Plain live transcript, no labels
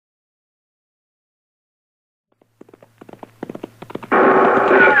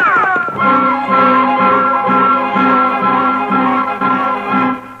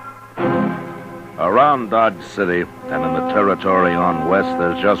Around Dodge City and in the territory on west,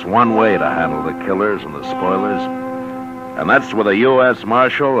 there's just one way to handle the killers and the spoilers, and that's with a U.S.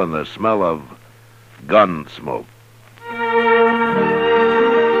 Marshal and the smell of gun smoke.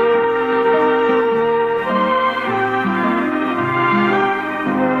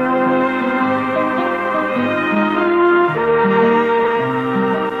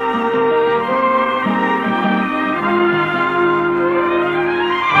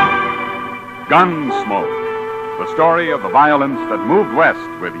 Gunsmoke, the story of the violence that moved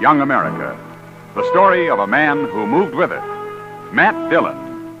west with young America. The story of a man who moved with it. Matt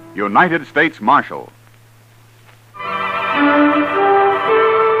Dillon, United States Marshal.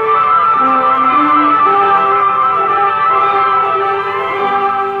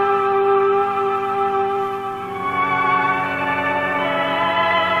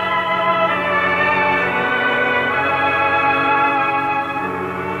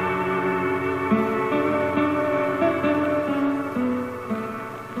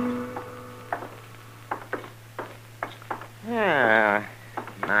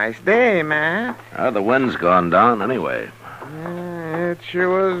 Nice day, Matt. The wind's gone down anyway. It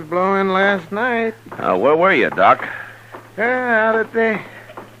sure was blowing last night. Where were you, Doc? Out at the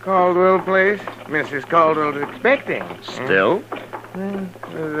Caldwell place. Mrs. Caldwell's expecting. Still? There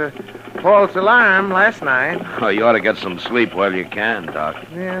was a false alarm last night. Oh, you ought to get some sleep while you can, Doc.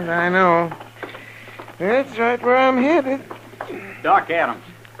 Yes, I know. That's right where I'm headed. Doc Adams.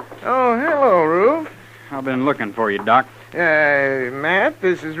 Oh, hello, Roof. I've been looking for you, Doc. Matt,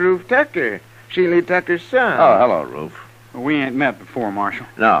 this is Roof Tucker, Sheely Tucker's son. Oh, hello, Roof. We ain't met before, Marshal.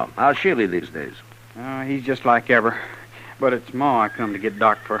 No. How's Sheely these days? He's just like ever. But it's Ma I come to get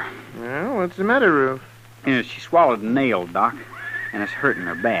Doc for. Well, what's the matter, Roof? She swallowed a nail, Doc, and it's hurting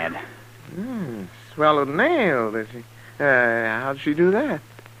her bad. Swallowed a nail, did she? How'd she do that?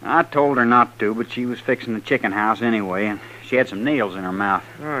 I told her not to, but she was fixing the chicken house anyway, and she had some nails in her mouth.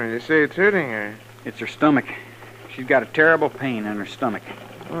 Oh, you say it's hurting her? It's her stomach. She's got a terrible pain in her stomach.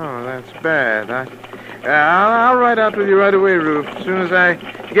 Oh, that's bad. I'll ride out with you right away, Roof. As soon as I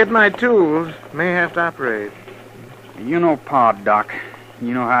get my tools, may have to operate. You know Pa, Doc.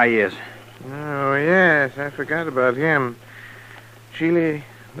 You know how he is. Oh, yes, I forgot about him. Sheely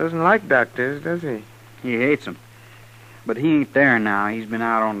doesn't like doctors, does he? He hates them. But he ain't there now. He's been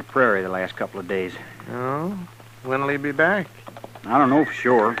out on the prairie the last couple of days. Oh? When'll he be back? I don't know for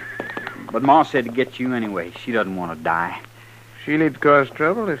sure. But Ma said to get you anyway. She doesn't want to die. Sheely'd cause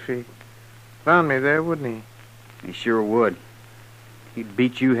trouble if he found me there, wouldn't he? He sure would. He'd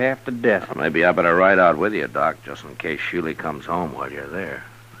beat you half to death. Well, maybe I better ride out with you, Doc, just in case Sheely comes home while you're there.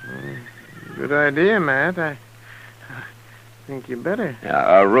 Good idea, Matt. I think you better.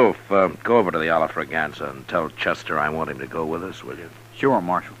 Yeah, Roof, go over to the Olafraganza and tell Chester I want him to go with us, will you? Sure,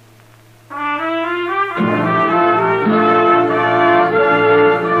 Marshal.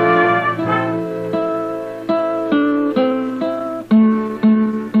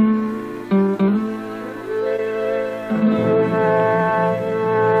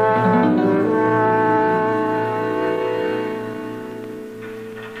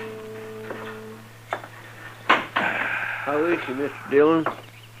 How is she, Mr. Dillon?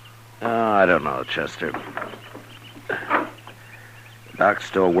 Oh, I don't know, Chester. Doc's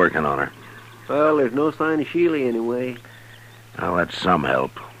still working on her. Well, there's no sign of Sheely anyway. Well, that's some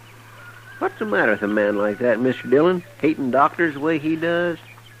help. What's the matter with a man like that, Mr. Dillon? Hating doctors the way he does?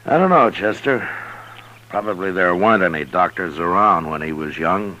 I don't know, Chester. Probably there weren't any doctors around when he was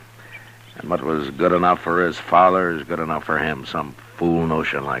young. And what was good enough for his father is good enough for him. Some fool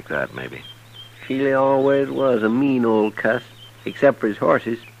notion like that, maybe. Sheely always was a mean old cuss, except for his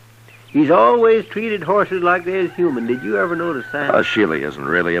horses. He's always treated horses like they're human. Did you ever notice that? Sheely isn't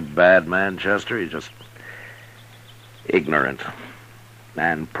really a bad man, Chester. He's just ignorant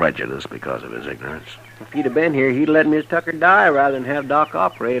and prejudiced because of his ignorance. If he'd have been here, he'd let Miss Tucker die rather than have Doc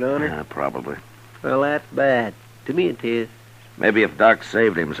operate on her. Yeah, probably. Well, that's bad. To me it is. Maybe if Doc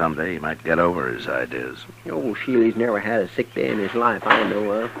saved him someday, he might get over his ideas. Old Sheely's never had a sick day in his life I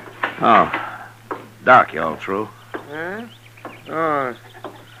know of. Oh, Doc, you all through? Huh? Oh,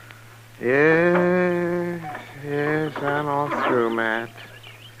 yes, I'm all through, Matt.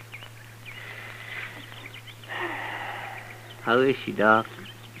 How is she, Doc?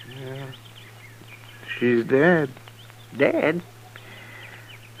 Yeah. She's dead. Dead?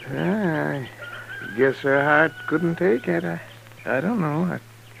 I guess her heart couldn't take it. I don't know.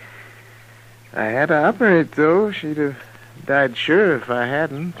 I had to operate, though. She'd have died sure if I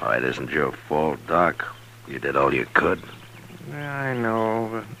hadn't. Oh, it isn't your fault, Doc. You did all you could. I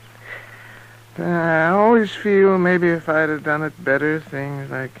know, but I always feel maybe if I'd have done it better, things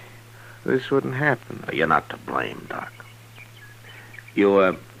like this wouldn't happen. You're not to blame, Doc.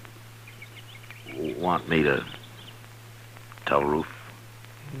 You, want me to tell Ruth?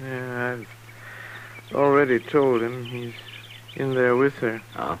 Yeah, I've already told him. He's in there with her.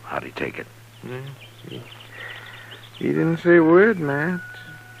 Oh, how'd he take it? Yeah, he didn't say a word, Matt.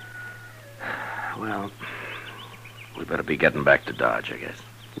 Well, we better be getting back to Dodge, I guess.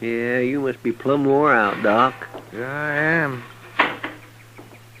 Yeah, you must be plumb wore out, Doc. Yeah, I am.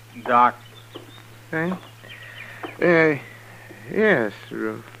 Doc, Hey? Yes,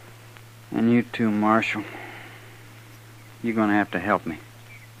 Ruth. and you too, Marshal. You're going to have to help me.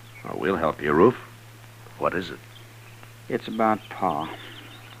 Well, we'll help you, Ruth. What is it? It's about Pa.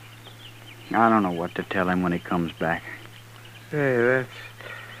 I don't know what to tell him when he comes back. Hey, that's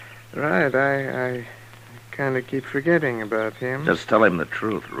right. I kind of keep forgetting about him. Just tell him the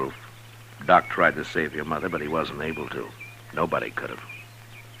truth, Ruth. Doc tried to save your mother, but he wasn't able to. Nobody could have.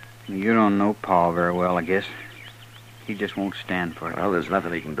 You don't know Pa very well, I guess. He just won't stand for it. Well, there's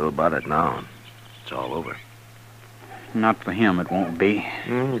nothing he can do about it now. It's all over. Not for him, it won't be.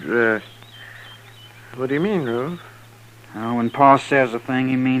 What do you mean, Ruth? Oh, when Pa says a thing,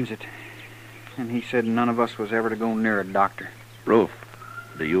 he means it. And he said none of us was ever to go near a doctor. Ruth,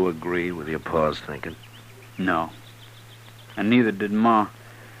 do you agree with your pa's thinking? No. And neither did Ma.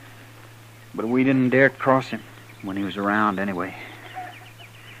 But we didn't dare cross him when he was around anyway.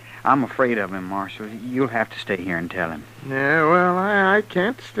 I'm afraid of him, Marshal. You'll have to stay here and tell him. Yeah, well, I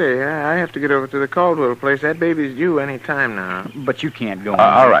can't stay. I have to get over to the Caldwell place. That baby's due any time now. But you can't go.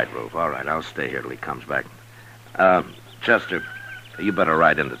 All right, Ruth, all right. I'll stay here till he comes back. Chester, you better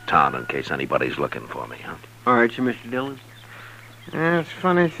ride into town in case anybody's looking for me, huh? All right, sir, Mr. Dillon. Yeah, it's a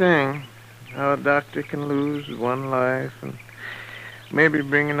funny thing how a doctor can lose one life and maybe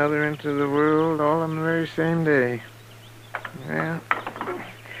bring another into the world all on the very same day. Yeah.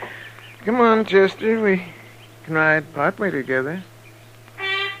 Come on, Chester. We can ride partway together.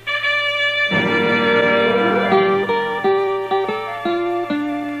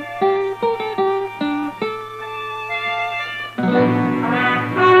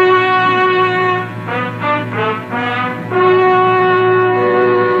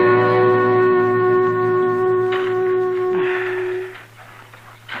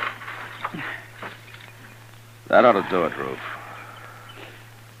 That ought to do it, Ruth.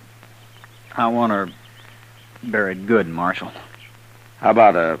 I want her buried good, Marshal. How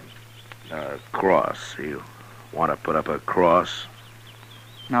about a cross? You want to put up a cross?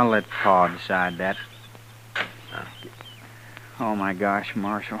 I'll let Pa decide that. Oh, my gosh,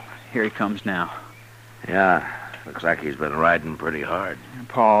 Marshal. Here he comes now. Yeah, looks like he's been riding pretty hard.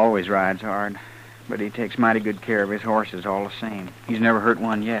 Pa always rides hard, but he takes mighty good care of his horses all the same. He's never hurt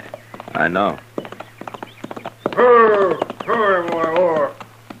one yet. I know. Hurry, boy.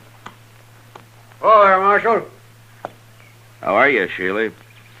 Oh, there, Marshal. How are you, Sheely?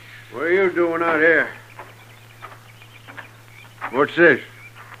 What are you doing out here? What's this?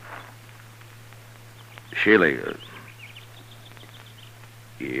 Sheely,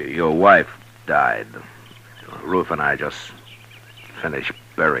 your wife died. Ruth and I just finished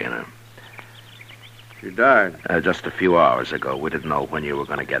burying her. She died. Just a few hours ago. We didn't know when you were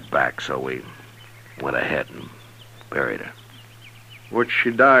going to get back, so we went ahead and buried her. What'd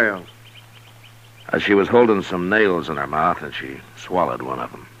she die of? She was holding some nails in her mouth, and she swallowed one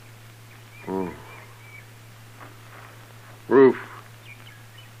of them. Oh. Ruth,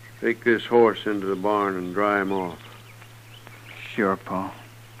 take this horse into the barn and dry him off. Sure, Pa.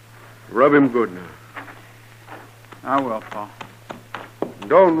 Rub him good now. I will, Pa.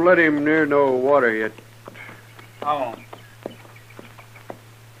 Don't let him near no water yet. I won't.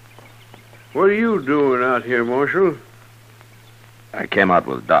 What are you doing out here, Marshal? I came out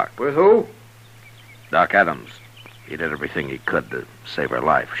with Doc. With who? Doc Adams. He did everything he could to save her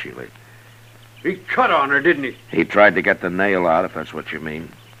life, Sheely. He cut on her, didn't he? He tried to get the nail out, if that's what you mean.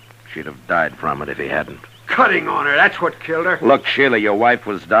 She'd have died from it if he hadn't. Cutting on her, that's what killed her. Look, Sheila, your wife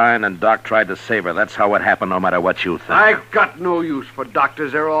was dying, and Doc tried to save her. That's how it happened, no matter what you think. I got no use for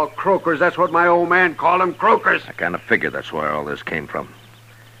doctors. They're all croakers. That's what my old man called them, croakers. I kind of figured that's where all this came from.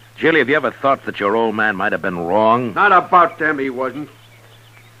 Sheila, have you ever thought that your old man might have been wrong? Not about them, he wasn't.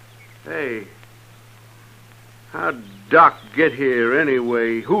 Hey, how'd Doc get here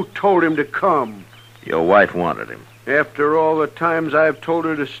anyway? Who told him to come? Your wife wanted him. After all the times I've told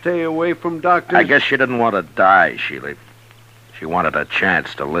her to stay away from doctors? I guess she didn't want to die, Sheila. She wanted a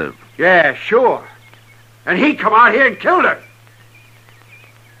chance to live. Yeah, sure. And he come out here and killed her.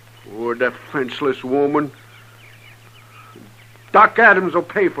 Poor defenseless woman. Doc Adams will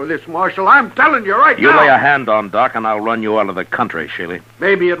pay for this, Marshal. I'm telling you right You now. lay a hand on Doc, and I'll run you out of the country, Sheely.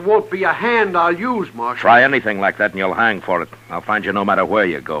 Maybe it won't be a hand I'll use, Marshal. Try anything like that, and you'll hang for it. I'll find you no matter where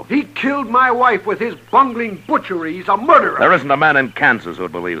you go. He killed my wife with his bungling butchery. He's a murderer. There isn't a man in Kansas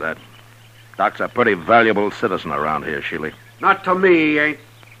who'd believe that. Doc's a pretty valuable citizen around here, Sheely. Not to me, ain't.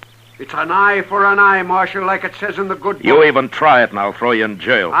 It's an eye for an eye, Marshal, like it says in the good book. You even try it, and I'll throw you in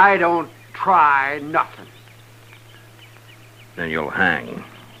jail. I don't try nothing. Then you'll hang.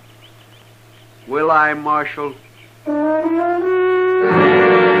 Will I, Marshal?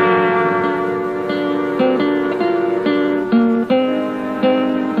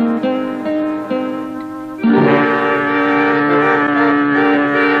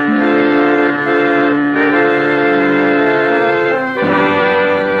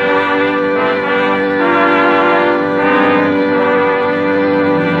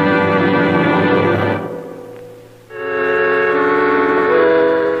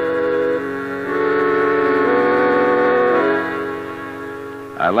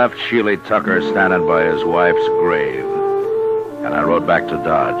 I left Sheely Tucker standing by his wife's grave, and I rode back to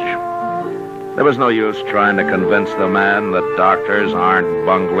Dodge. There was no use trying to convince the man that doctors aren't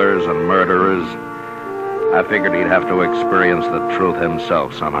bunglers and murderers. I figured he'd have to experience the truth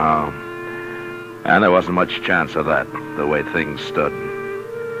himself somehow. And there wasn't much chance of that, the way things stood.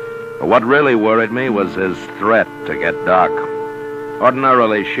 But what really worried me was his threat to get Doc.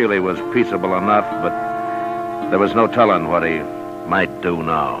 Ordinarily, Sheely was peaceable enough, but there was no telling what he might do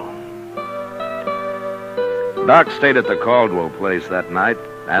now. Doc stayed at the Caldwell place that night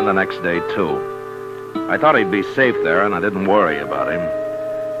and the next day, too. I thought he'd be safe there, and I didn't worry about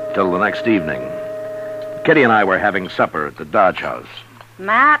him till the next evening. Kitty and I were having supper at the Dodge house.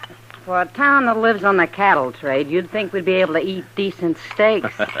 Matt, for a town that lives on the cattle trade, you'd think we'd be able to eat decent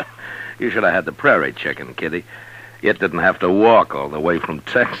steaks. You should have had the prairie chicken, Kitty. It didn't have to walk all the way from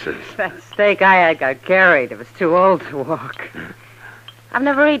Texas. That steak I had got carried. It was too old to walk. I've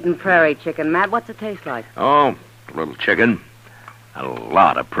never eaten prairie chicken, Matt. What's it taste like? Oh, a little chicken and a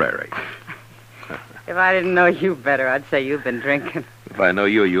lot of prairie. If I didn't know you better, I'd say you've been drinking. If I know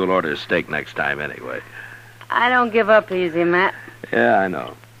you, you'll order steak next time anyway. I don't give up easy, Matt. Yeah, I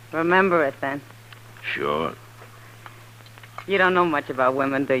know. Remember it, then. Sure. You don't know much about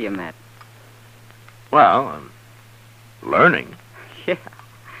women, do you, Matt? Well, I'm learning. Yeah.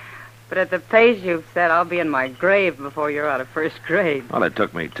 But at the pace you've set, I'll be in my grave before you're out of first grade. Well, it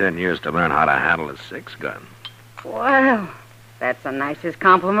took me 10 years to learn how to handle a six-gun. Well, that's the nicest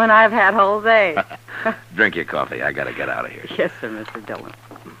compliment I've had all day. Drink your coffee. I gotta get out of here. Yes, sir, Mr. Dillon.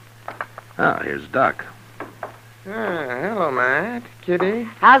 Oh, here's Doc. Hello, Matt. Kitty.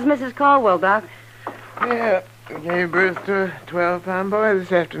 How's Mrs. Caldwell, Doc? Yeah, gave birth to a 12-pound boy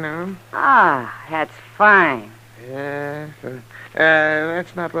this afternoon. Ah, that's fine. Yes.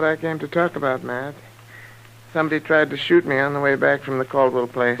 That's not what I came to talk about, Matt. Somebody tried to shoot me on the way back from the Caldwell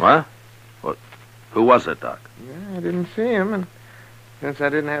place. What? Who was it, Doc? Yeah, I didn't see him, and since I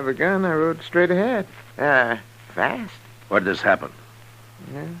didn't have a gun, I rode straight ahead. Fast. Where'd this happen?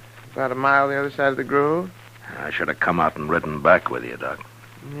 Yeah, about a mile the other side of the grove. I should have come out and ridden back with you, Doc.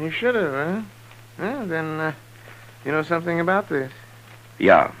 You should have, huh? Well, then, you know something about this.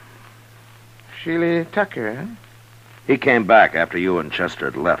 Yeah. Sheely Tucker, huh? He came back after you and Chester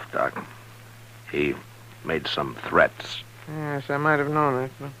had left, Doc. He made some threats. Yes, I might have known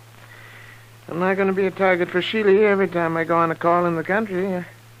it. But I'm not going to be a target for Sheely every time I go on a call in the country.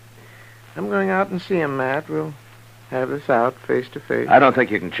 I'm going out and see him, Matt. We'll have this out face to face. I don't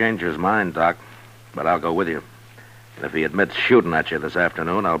think you can change his mind, Doc, but I'll go with you. And if he admits shooting at you this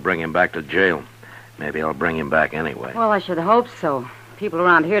afternoon, I'll bring him back to jail. Maybe I'll bring him back anyway. Well, I should hope so. People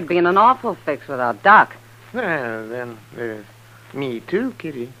around here'd be in an awful fix without Doc. Well, then there's me too,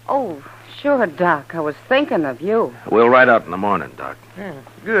 Kitty. Oh, sure, Doc. I was thinking of you. We'll ride out in the morning, Doc. Yeah,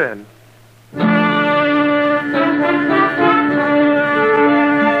 good.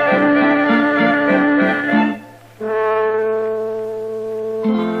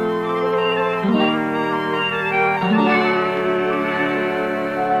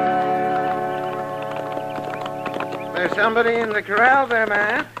 There's somebody in the corral there,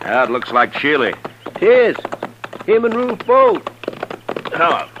 man. Yeah, it looks like Sheely. Tis. Him and Ruth both.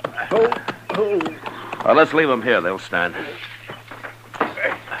 Come on. Well, let's leave them here. They'll stand.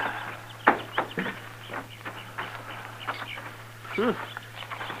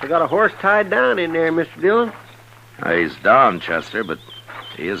 I got a horse tied down in there, Mr. Dillon. He's down, Chester, but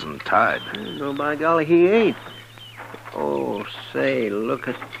he isn't tied. No, by golly, he ain't. Oh, say, look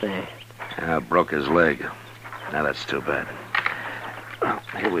at that. Yeah, broke his leg. Now, that's too bad. Well,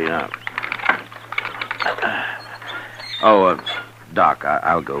 here we are. Doc,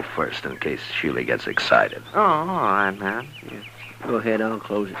 I'll go first in case Sheely gets excited. Oh, all right, Matt. Yeah. Go ahead, I'll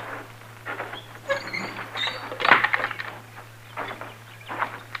close it.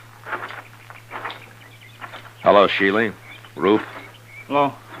 Hello, Sheely. Ruth.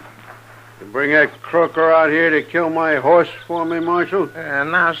 Hello. You bring that croaker out here to kill my horse for me, Marshal?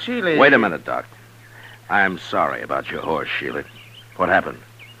 Now, Sheely... Wait a minute, Doc. I'm sorry about your horse, Sheely. What happened?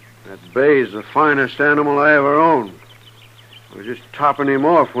 That bay's the finest animal I ever owned. I was just topping him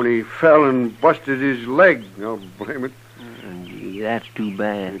off when he fell and busted his leg. I'll blame it. Gee, that's too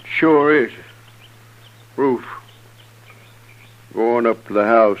bad. It sure is. Ruth, go on up to the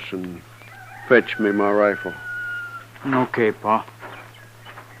house and fetch me my rifle. Okay, Pa.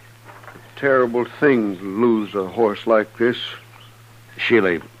 Terrible thing to lose a horse like this.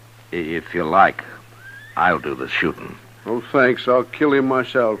 Sheely, if you like, I'll do the shooting. Oh, thanks. I'll kill him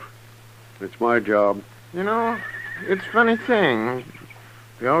myself. It's my job. You know, it's a funny thing.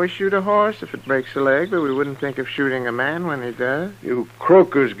 We always shoot a horse if it breaks a leg, but we wouldn't think of shooting a man when he does. You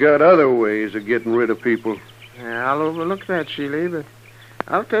croakers got other ways of getting rid of people. Yeah, I'll overlook that, Sheely, but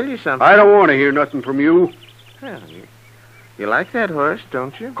I'll tell you something. I don't want to hear nothing from you. Well, you like that horse,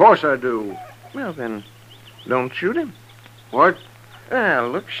 don't you? Of course I do. Well, then, don't shoot him. What? Well,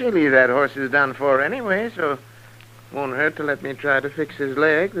 look, Sheely, that horse is done for anyway, so it won't hurt to let me try to fix his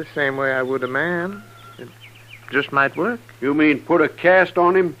leg the same way I would a man. It just might work. You mean put a cast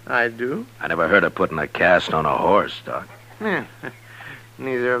on him? I do. I never heard of putting a cast on a horse, Doc. Yeah,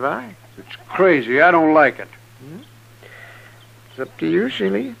 neither have I. It's crazy. I don't like it. It's up to you,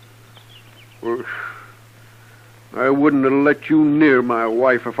 Sheely. Well, I wouldn't have let you near my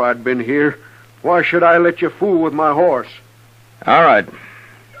wife if I'd been here. Why should I let you fool with my horse? All right.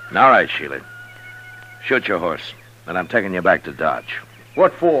 All right, Sheely. Shoot your horse, and I'm taking you back to Dodge.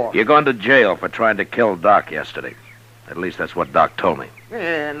 What for? You're going to jail for trying to kill Doc yesterday. At least that's what Doc told me.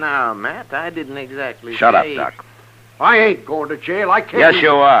 Yeah, now, Matt, I didn't exactly Shut up, say... Doc. I ain't going to jail. I can't... Yes,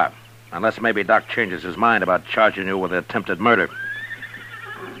 you are. Unless maybe Doc changes his mind about charging you with attempted murder.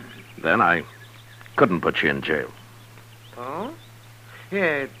 Then I couldn't put you in jail. Oh?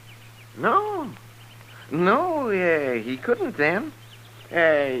 Yeah, no. No, yeah, he couldn't then.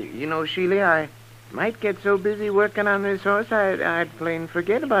 You know, Sheely, I might get so busy working on this horse, I'd plain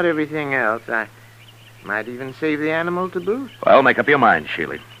forget about everything else. I might even save the animal to boot. Well, make up your mind,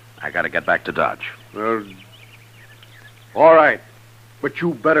 Sheely. I gotta get back to Dodge. Well, all right. But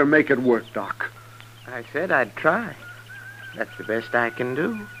you better make it work, Doc. I said I'd try. That's the best I can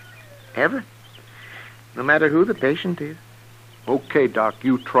do. Ever. No matter who the patient is. Okay, Doc,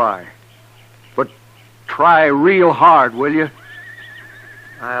 you try. But try real hard, will you?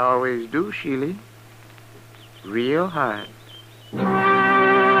 I always do, Sheely. Real hard.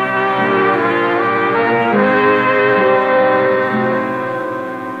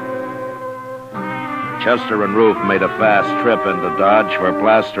 Chester and Ruth made a fast trip into Dodge for a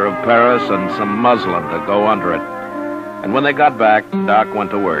plaster of Paris and some muslin to go under it. And when they got back, Doc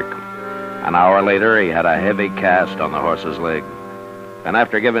went to work. An hour later, he had a heavy cast on the horse's leg. And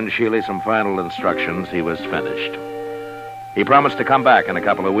after giving Sheely some final instructions, he was finished. He promised to come back in a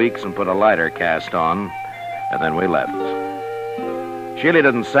couple of weeks and put a lighter cast on, and then we left. Sheely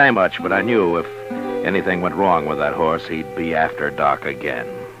didn't say much, but I knew if anything went wrong with that horse, he'd be after Doc again.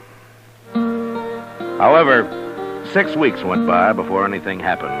 However, 6 weeks went by before anything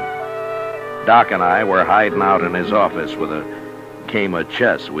happened. Doc and I were hiding out in his office with a game of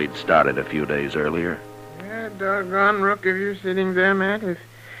chess we'd started a few days earlier. Yeah, doggone rook of you sitting there, Matt. If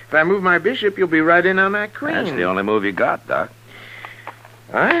I move my bishop, you'll be right in on that queen. That's the only move you got, Doc.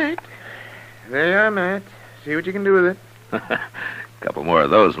 All right. There you are, Matt. See what you can do with it. A couple more of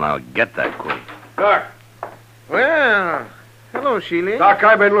those and I'll get that queen. Doc. Well, hello, Sheely. Doc,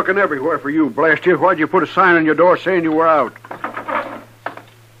 I've been looking everywhere for you, blast you. Why'd you put a sign on your door saying you were out?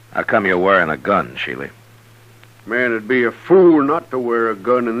 How come you're wearing a gun, Sheely? Man, it'd be a fool not to wear a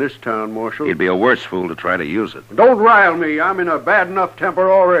gun in this town, Marshal. You'd be a worse fool to try to use it. Don't rile me. I'm in a bad enough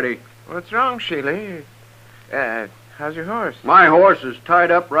temper already. What's wrong, Sheely? How's your horse? My horse is tied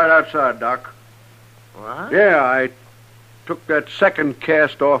up right outside, Doc. What? Yeah, I took that second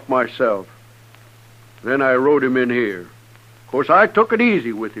cast off myself. Then I rode him in here. Of course, I took it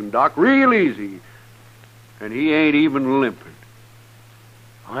easy with him, Doc, real easy. And he ain't even limping.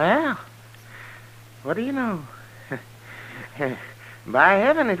 Well, what do you know? By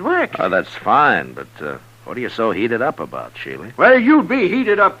heaven, it worked. Oh, that's fine, but what are you so heated up about, Sheely? Well, you'd be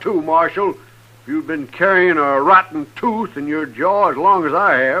heated up too, Marshal. If you've been carrying a rotten tooth in your jaw as long as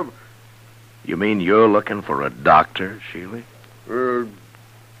I have. You mean you're looking for a doctor, Sheely?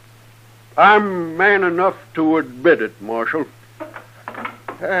 I'm man enough to admit it, Marshal.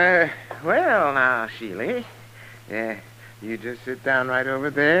 Well, now, Sheila. Yeah, you just sit down right over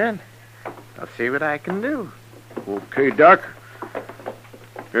there, and I'll see what I can do. Okay, Doc.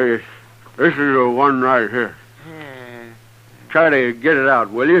 Hey, this is the one right here. Yeah. Try to get it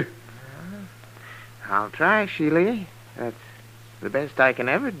out, will you? I'll try, Sheila. That's the best I can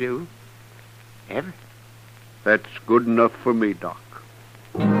ever do. Ever. That's good enough for me, Doc.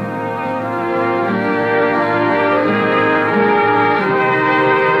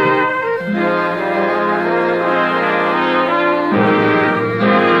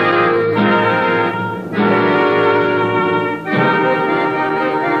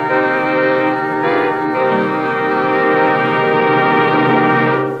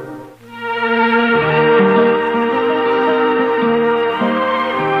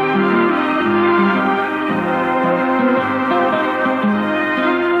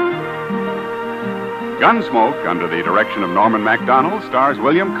 Gunsmoke, under the direction of Norman MacDonald, stars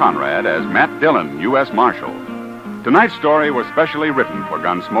William Conrad as Matt Dillon, U.S. Marshal. Tonight's story was specially written for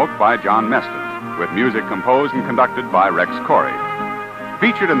Gunsmoke by John Meston, with music composed and conducted by Rex Corey.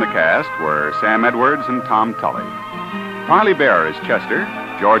 Featured in the cast were Sam Edwards and Tom Tully. Parley Bear is Chester,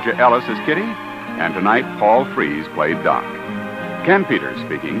 Georgia Ellis is Kitty, and tonight Paul Frees played Doc. Ken Peters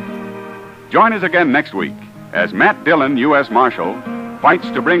speaking. Join us again next week as Matt Dillon, U.S. Marshal, fights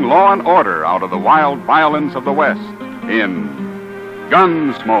to bring law and order out of the wild violence of the West in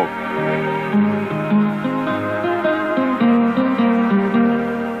Gunsmoke.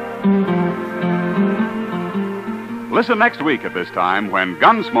 Listen next week at this time when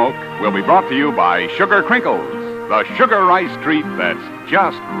Gunsmoke will be brought to you by Sugar Crinkles, the sugar rice treat that's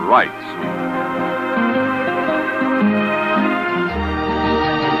just right sweet.